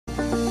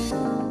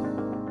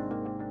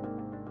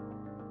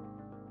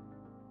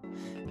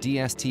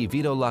DST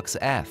VitoLux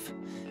F,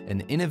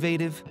 an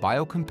innovative,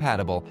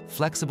 biocompatible,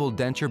 flexible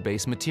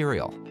denture-based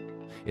material.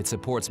 It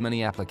supports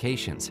many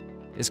applications,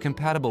 is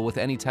compatible with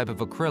any type of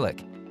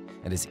acrylic,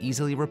 and is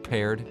easily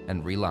repaired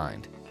and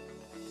relined.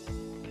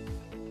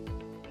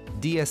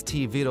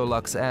 DST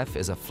VitoLux F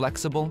is a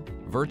flexible,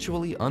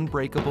 virtually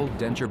unbreakable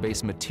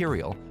denture-based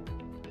material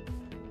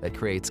that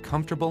creates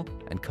comfortable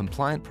and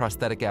compliant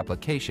prosthetic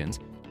applications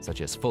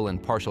such as full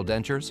and partial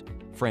dentures,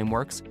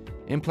 frameworks,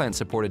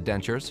 implant-supported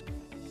dentures,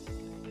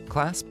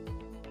 clasp,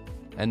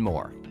 and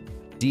more.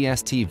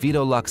 DST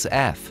VitoLux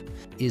F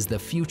is the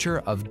future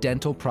of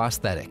dental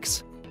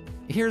prosthetics.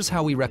 Here's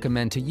how we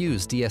recommend to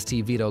use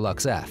DST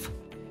VitoLux F.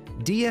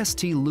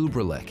 DST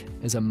Lubrilic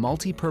is a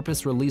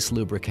multi-purpose release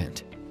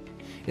lubricant.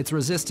 It's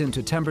resistant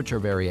to temperature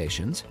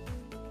variations,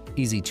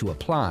 easy to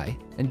apply,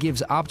 and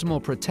gives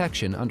optimal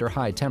protection under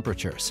high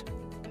temperatures.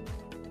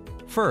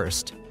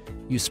 First,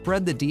 you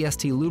spread the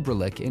DST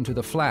Lubrilic into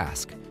the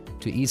flask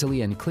to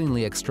easily and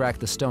cleanly extract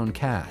the stone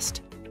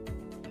cast.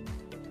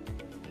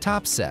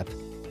 Topsep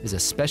is a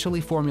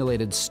specially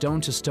formulated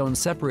stone-to-stone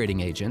separating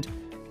agent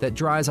that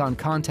dries on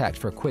contact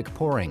for quick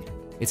pouring.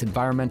 It's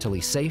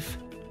environmentally safe,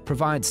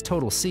 provides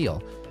total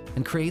seal,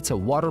 and creates a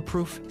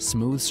waterproof,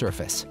 smooth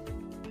surface.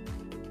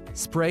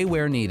 Spray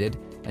where needed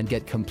and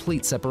get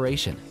complete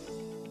separation.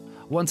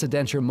 Once a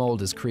denture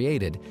mold is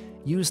created,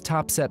 use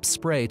Topsep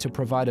spray to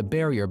provide a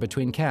barrier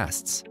between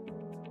casts.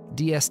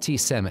 DST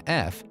Sem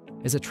F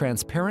is a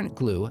transparent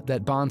glue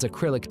that bonds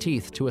acrylic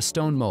teeth to a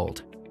stone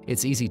mold.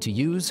 It's easy to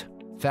use,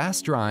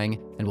 fast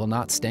drying, and will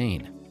not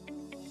stain.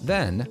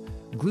 Then,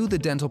 glue the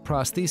dental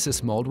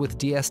prosthesis mold with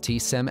DST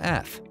Sem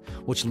F,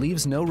 which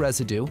leaves no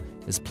residue,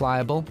 is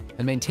pliable,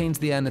 and maintains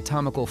the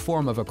anatomical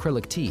form of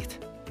acrylic teeth.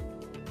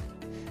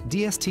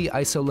 DST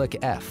Isolic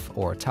F,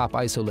 or Top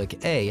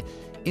Isolic A,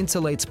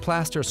 insulates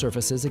plaster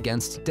surfaces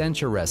against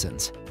denture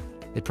resins.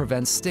 It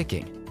prevents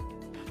sticking,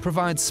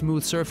 provides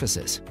smooth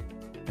surfaces,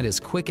 and is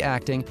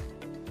quick-acting.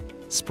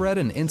 Spread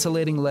an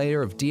insulating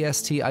layer of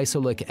DST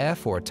Isolic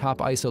F or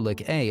Top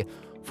Isolic A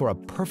for a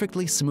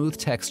perfectly smooth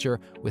texture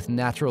with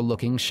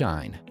natural-looking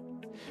shine.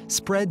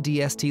 Spread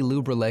DST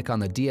Lubrilic on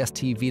the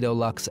DST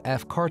VitoLux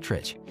F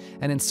cartridge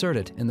and insert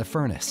it in the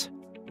furnace.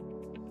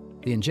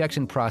 The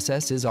injection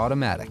process is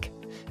automatic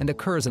and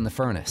occurs in the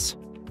furnace.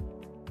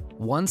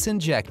 Once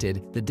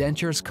injected, the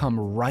dentures come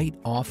right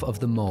off of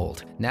the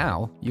mold.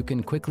 Now, you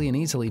can quickly and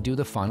easily do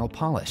the final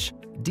polish.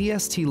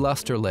 DST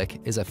Lusterlic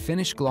is a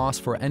finish gloss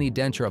for any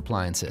denture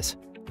appliances.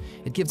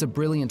 It gives a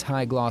brilliant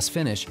high gloss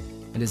finish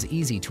and is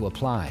easy to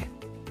apply.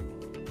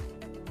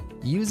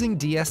 Using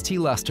DST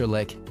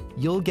Lusterlic,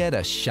 you'll get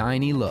a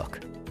shiny look.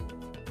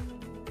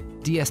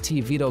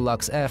 DST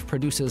VitoLux F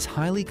produces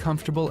highly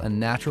comfortable and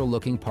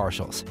natural-looking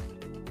partials.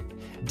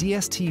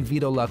 DST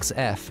VitoLux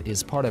F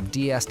is part of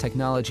DS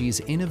Technology's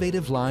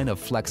innovative line of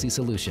flexi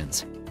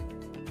solutions.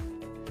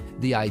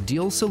 The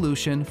ideal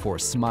solution for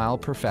smile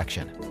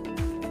perfection.